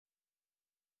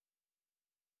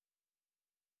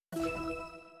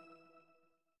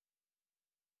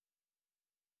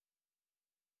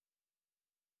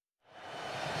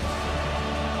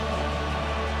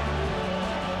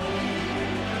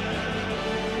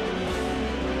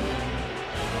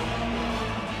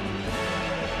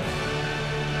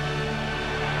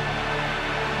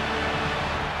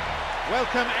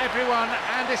Welcome everyone,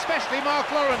 and especially Mark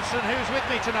Lawrenson, who's with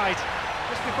me tonight.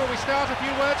 Just before we start, a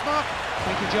few words, Mark?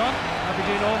 Thank you, John. I'll be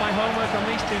doing all my homework on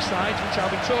these two sides, which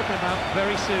I'll be talking about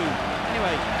very soon.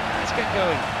 Anyway, let's get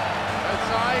going. Both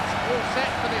sides all set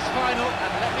for this final,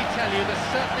 and let me tell you, there's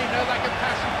certainly no lack of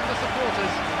passion from the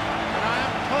supporters. And I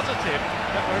am positive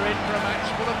that we're in for a match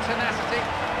full of tenacity,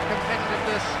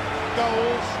 competitiveness,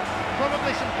 goals,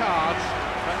 probably some cards,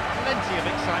 but plenty of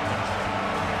excitement.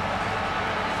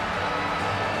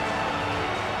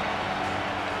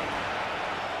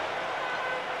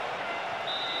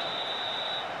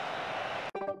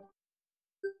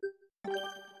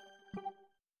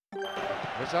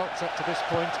 Results up to this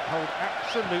point hold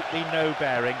absolutely no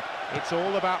bearing. It's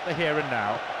all about the here and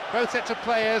now. Both sets of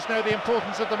players know the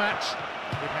importance of the match.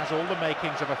 It has all the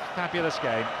makings of a fabulous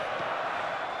game.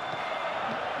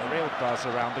 A real buzz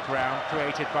around the ground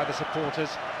created by the supporters.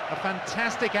 A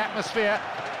fantastic atmosphere.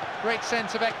 Great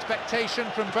sense of expectation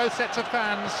from both sets of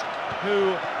fans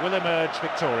who will emerge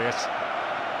victorious.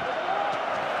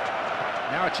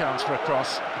 Now a chance for a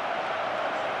cross.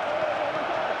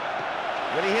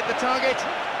 Will he hit the target?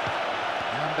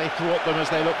 And they thwart them as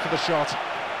they look for the shot.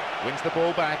 Wins the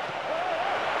ball back.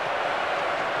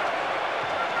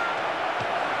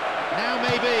 Now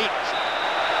maybe.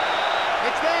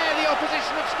 It's there, the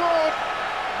opposition have scored.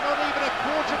 Not even a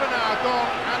quarter of an hour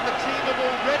gone, and the team have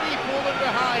already fallen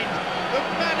behind. The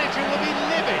manager will be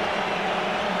livid.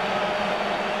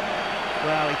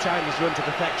 Well, he timed his run to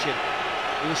perfection.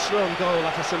 He was slow on goal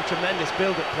after some tremendous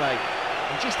build-up play.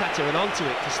 He just had to run onto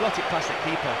it to slot it past the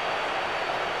keeper.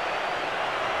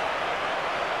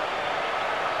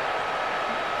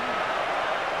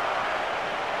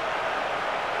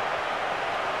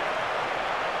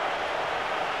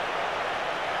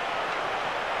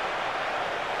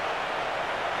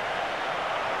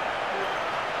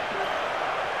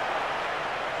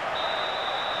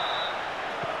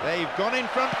 They've gone in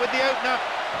front with the opener.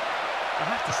 I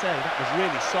have to say, that was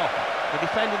really soft. The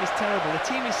defending is terrible. The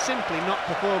team is simply not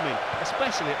performing,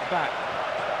 especially at the back.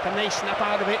 Can they snap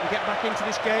out of it and get back into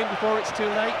this game before it's too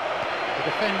late? The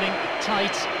defending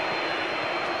tight.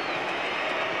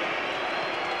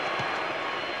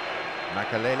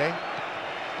 Makalele.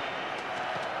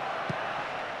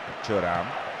 Thuram.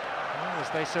 Well, as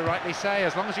they so rightly say,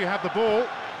 as long as you have the ball,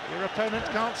 your opponent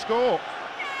can't score.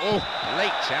 Oh,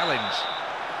 late challenge.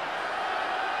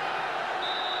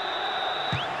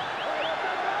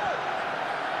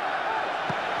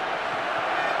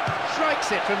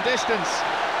 Strikes it from distance.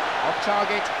 Off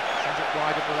target, sends it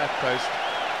wide of the left post.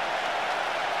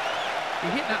 He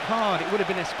hit that hard, it would have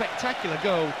been a spectacular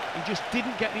goal. He just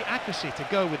didn't get the accuracy to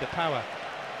go with the power.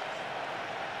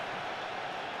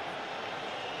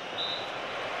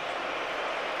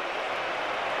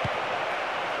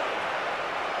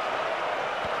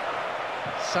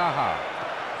 Saha.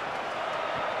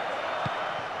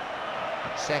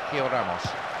 Sergio Ramos.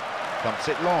 Thumps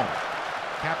it long.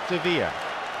 Capdevia.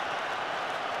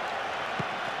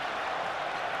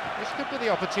 This could be the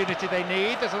opportunity they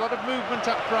need. There's a lot of movement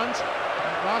up front.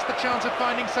 At last the chance of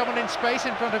finding someone in space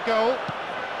in front of goal.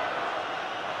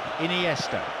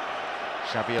 Iniesta.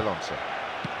 Xabi Alonso.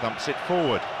 Thumps it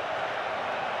forward.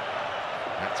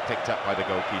 That's picked up by the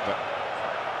goalkeeper.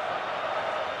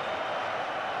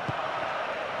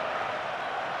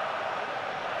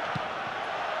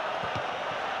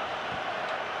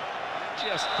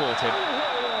 Just caught him.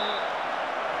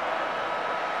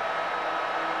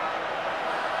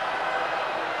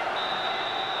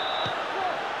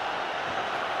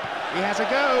 He has a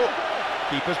go.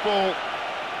 Keeper's ball.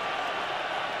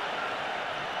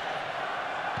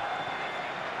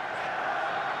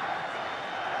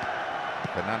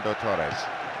 Fernando Torres.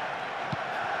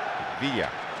 Villa.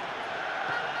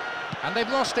 And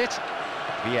they've lost it.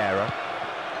 Vieira.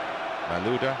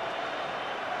 Malouda.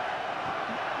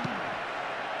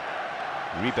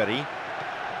 Ribéry.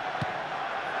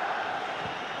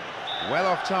 Well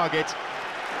off target.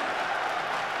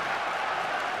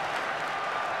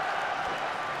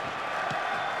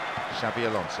 Xabi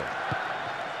Alonso.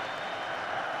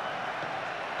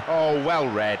 Oh, well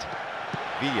read.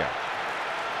 Villa.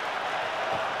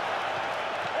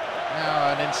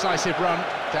 Now an incisive run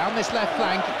down this left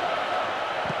flank.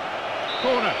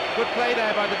 Corner. Good play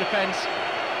there by the defence.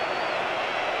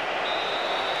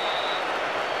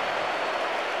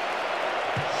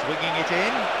 Swinging it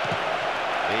in.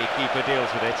 The keeper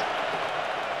deals with it.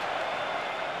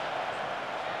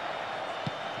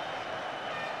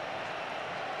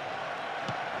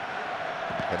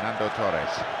 Fernando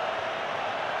Torres.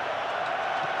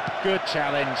 Good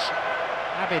challenge.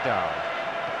 Abidal.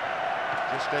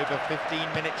 Just over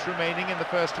 15 minutes remaining in the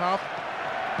first half.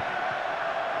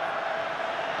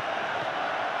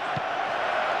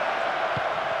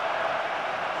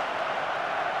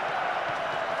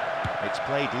 It's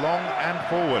played long and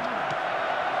forward.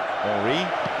 Henry.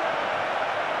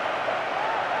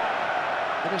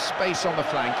 Bit of space on the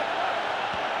flank.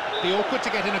 Be awkward to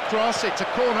get in across, it's a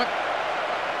corner.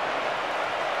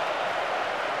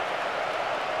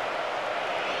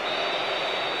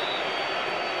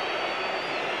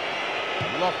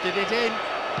 Lofted it in.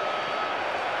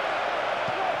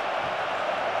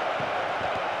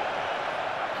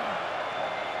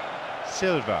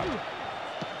 Silva.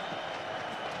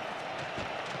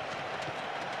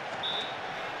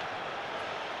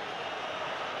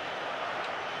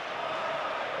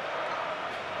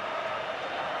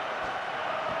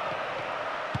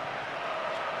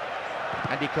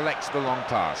 And he collects the long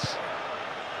pass.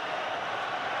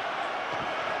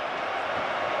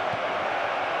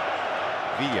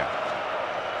 Villa.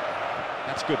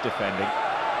 That's good defending.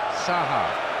 Saha.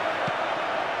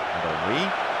 And Henry.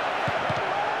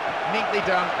 Neatly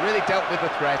done, really dealt with the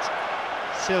threat.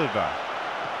 Silva.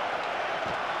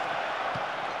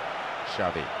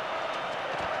 Xavi.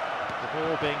 The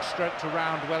ball being stroked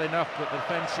around well enough, but the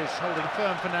defence is holding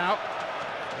firm for now.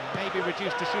 They may be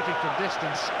reduced to shooting from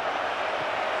distance.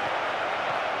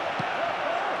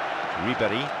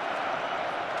 Ribéry.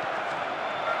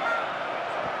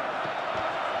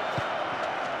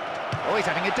 Oh, he's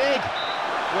having a dig.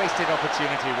 Wasted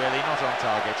opportunity, really, not on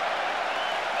target.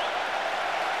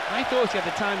 I thought he had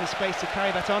the time and space to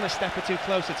carry that on a step or two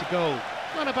closer to goal.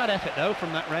 Not a bad effort, though,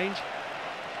 from that range.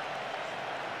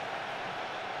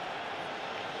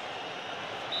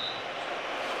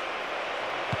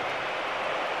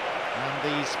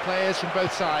 And these players from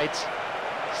both sides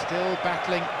still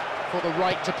battling for the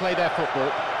right to play their football.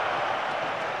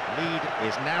 Lead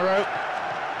is narrow,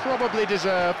 probably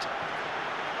deserved.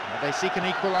 They seek an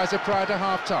equaliser prior to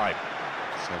half-time.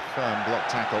 So firm block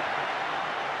tackle.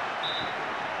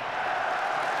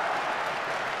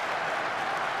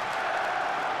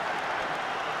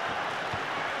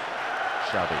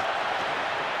 Xavi.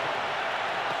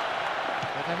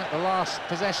 But then at the last,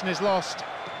 possession is lost.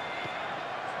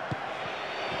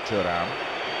 Thuram.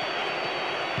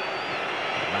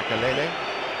 Makalele.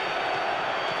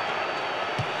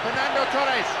 Fernando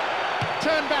Torres.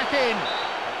 Turn back in.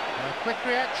 A quick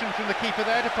reaction from the keeper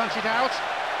there to punch it out.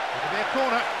 It'll be a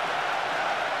corner.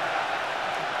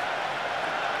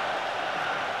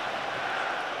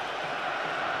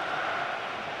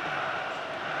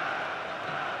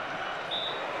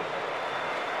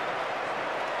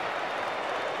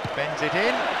 Bends it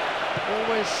in.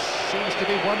 Always seems to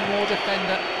be one more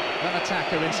defender than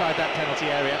attacker inside that penalty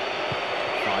area.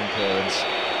 Fine clearance.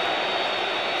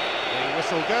 The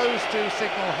whistle goes to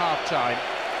signal half-time.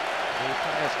 The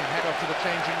players can head off to the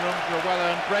changing room for a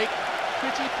well-earned break.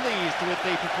 Pretty pleased with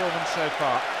the performance so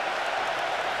far.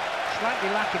 Slightly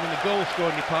lacking in the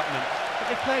goal-scoring department, but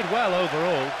they played well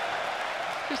overall.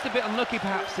 Just a bit unlucky,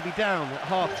 perhaps, to be down at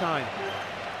half-time.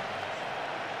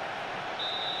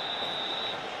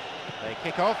 They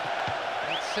kick off.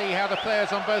 Let's see how the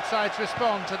players on both sides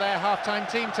respond to their half-time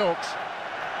team talks.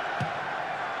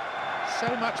 So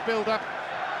much build-up.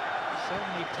 So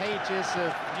many pages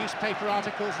of newspaper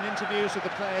articles and interviews with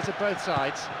the players of both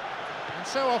sides. And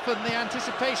so often the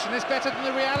anticipation is better than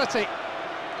the reality.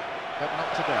 But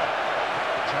not today.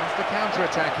 A chance to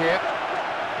counter-attack here.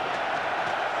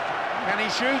 Can he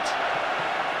shoot?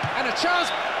 And a chance!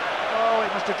 Oh,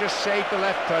 it must have just shaved the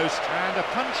left post. And a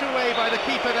punch away by the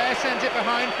keeper there sends it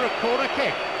behind for a corner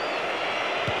kick.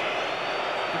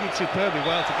 He did superbly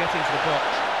well to get into the box.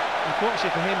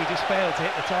 Unfortunately for him, he just failed to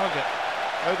hit the target.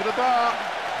 Over the bar.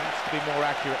 Needs to be more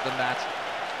accurate than that.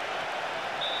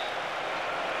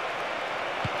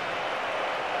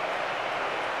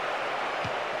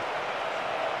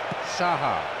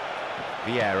 Saha.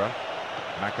 Vieira.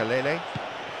 Makalele.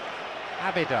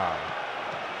 Abidal.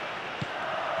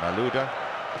 Malouda.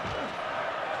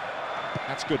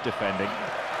 That's good defending.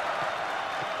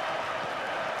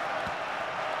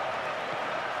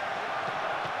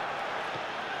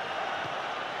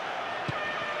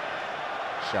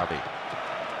 Xavi.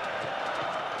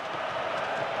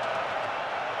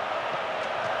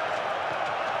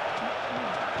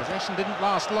 Possession didn't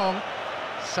last long.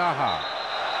 Saha.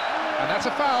 And that's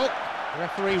a foul.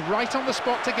 Referee right on the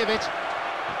spot to give it.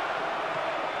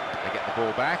 They get the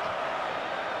ball back.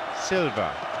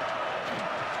 Silva.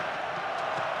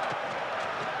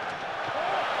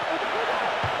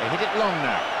 They hit it long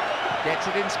now. Gets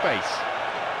it in space.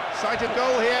 Sight of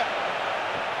goal here.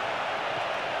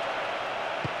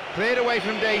 Cleared away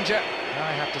from danger.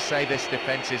 I have to say this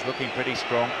defence is looking pretty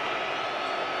strong.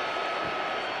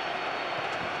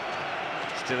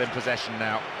 Still in possession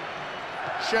now.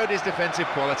 Showed his defensive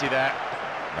quality there.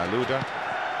 Malouda.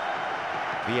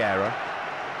 Vieira.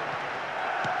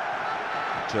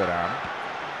 Thuram.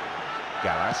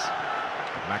 Gallas.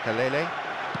 Makalele.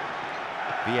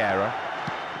 Vieira.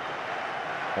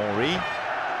 Henry.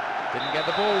 Didn't get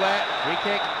the ball there. Free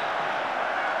kick.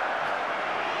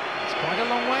 It's quite a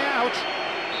long way out.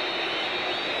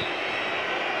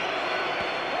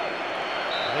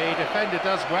 The defender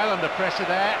does well under pressure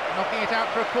there, knocking it out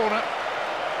for a corner.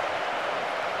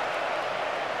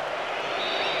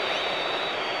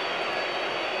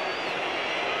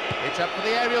 It's up for the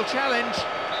aerial challenge.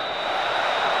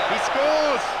 He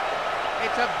scores!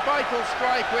 It's a vital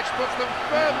strike which puts them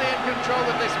firmly in control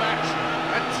of this match.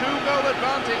 A 2-goal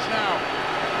advantage now.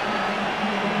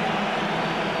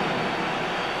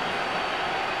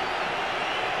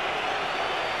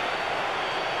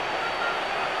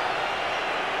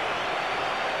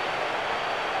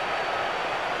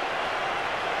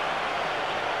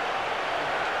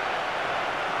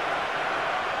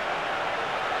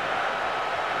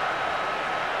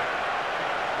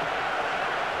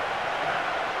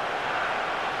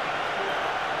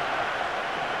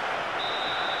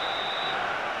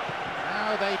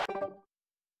 They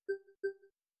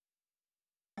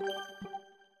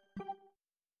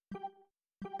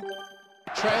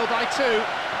trail by 2,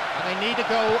 and they need a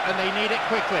goal, and they need it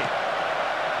quickly.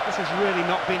 This has really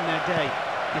not been their day.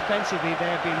 Defensively,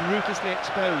 they have been ruthlessly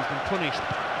exposed and punished,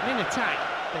 and in attack,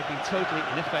 they've been totally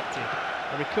ineffective.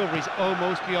 The recovery is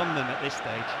almost beyond them at this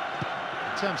stage.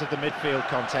 In terms of the midfield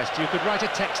contest, you could write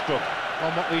a textbook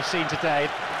on what we've seen today.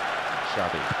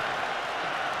 Xavi.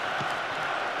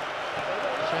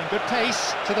 Showing good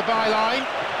pace to the byline.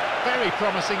 Very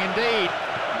promising indeed.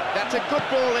 That's a good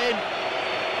ball in.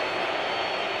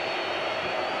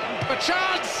 A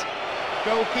chance!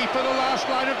 Goalkeeper, the last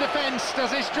line of defence,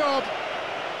 does his job.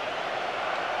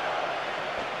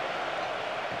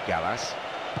 Gallas.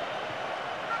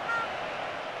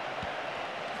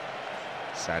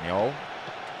 Sagnol.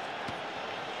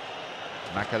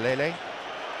 Makalele.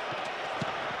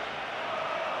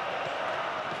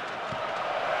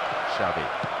 Xavi.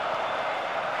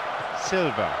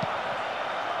 Silva.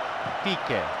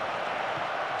 Piqué.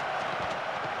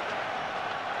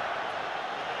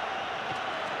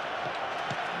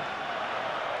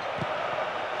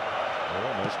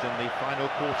 Almost in the final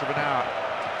quarter of an hour.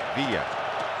 Villa.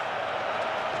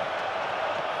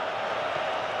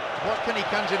 What can he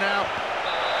conjure now?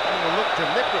 Oh, will look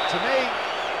deliberate to me.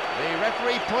 The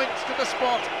referee points to the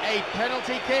spot. A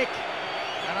penalty kick.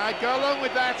 And I'd go along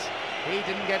with that. He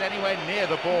didn't get anywhere near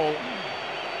the ball.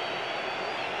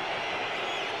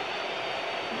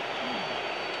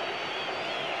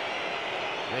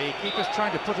 The keeper's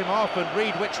trying to put him off and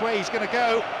read which way he's going to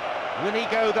go. Will he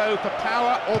go, though, for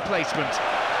power or placement?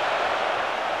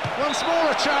 Once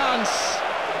more a chance!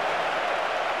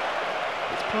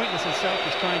 It's pointless and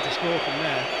selfish trying to score from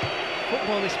there.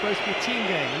 Football is supposed to be a team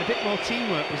game, and a bit more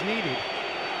teamwork was needed.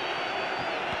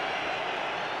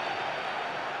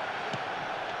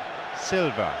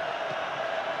 Silva.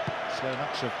 So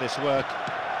much of this work,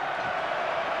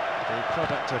 the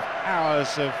product of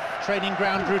hours of training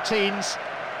ground routines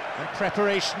and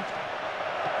preparation.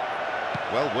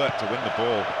 Well worked to win the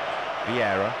ball.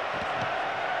 Vieira.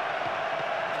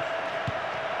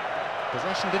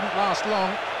 Possession didn't last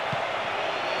long.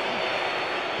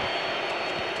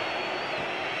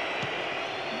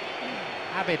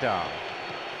 Abidal.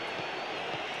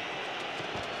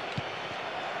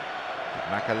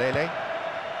 Makalele.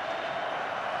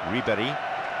 Ribéry.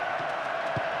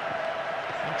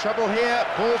 In trouble here,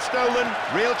 ball stolen,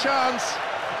 real chance.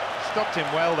 Stopped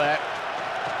him well there.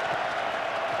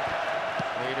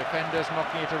 The defenders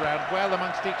knocking it around well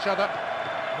amongst each other.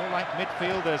 More like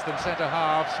midfielders than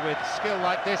centre-halves. With skill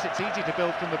like this, it's easy to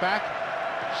build from the back.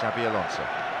 Xabi Alonso.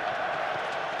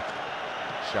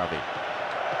 Xavi.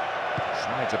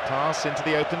 Slides a pass into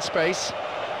the open space.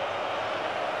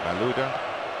 Malouda.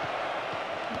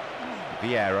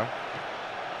 Vieira.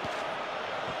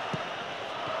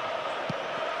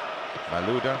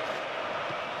 Malouda.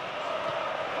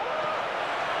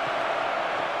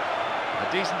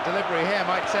 A decent delivery here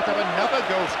might set up another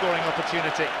goal-scoring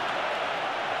opportunity.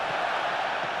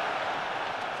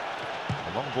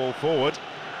 A long ball forward.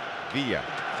 Villa.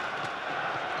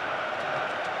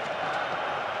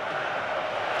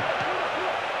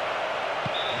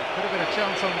 Could have been a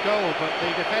chance on goal, but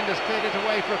the defenders cleared it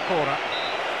away for a corner.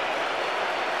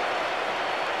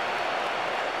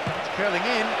 It's curling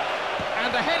in,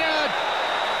 and a header!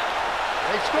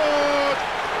 They've scored!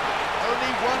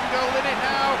 Only one goal in it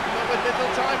now, but with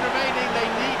little time remaining, they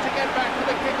need to get back to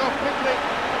the kick-off quickly.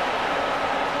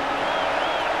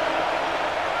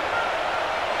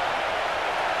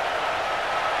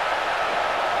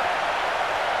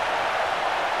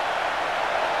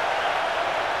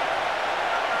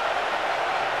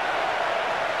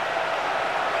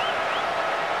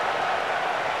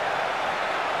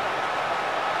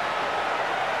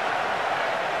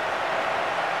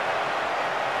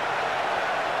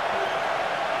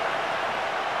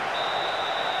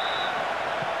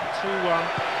 2-1,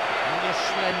 only a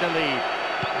slender lead,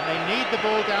 and they need the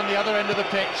ball down the other end of the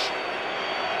pitch.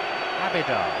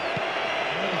 Abidal.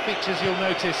 One of the features you'll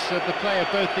notice of the play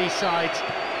of both these sides.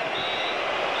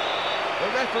 The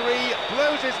referee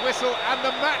blows his whistle and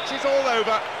the match is all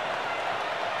over.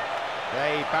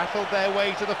 They battled their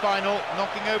way to the final,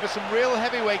 knocking over some real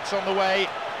heavyweights on the way,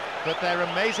 but their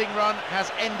amazing run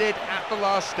has ended at the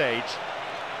last stage.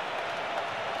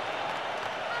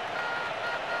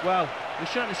 Well, we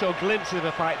certainly saw glimpses of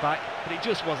a fight back, but it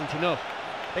just wasn't enough.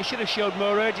 They should have showed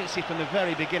more urgency from the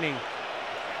very beginning.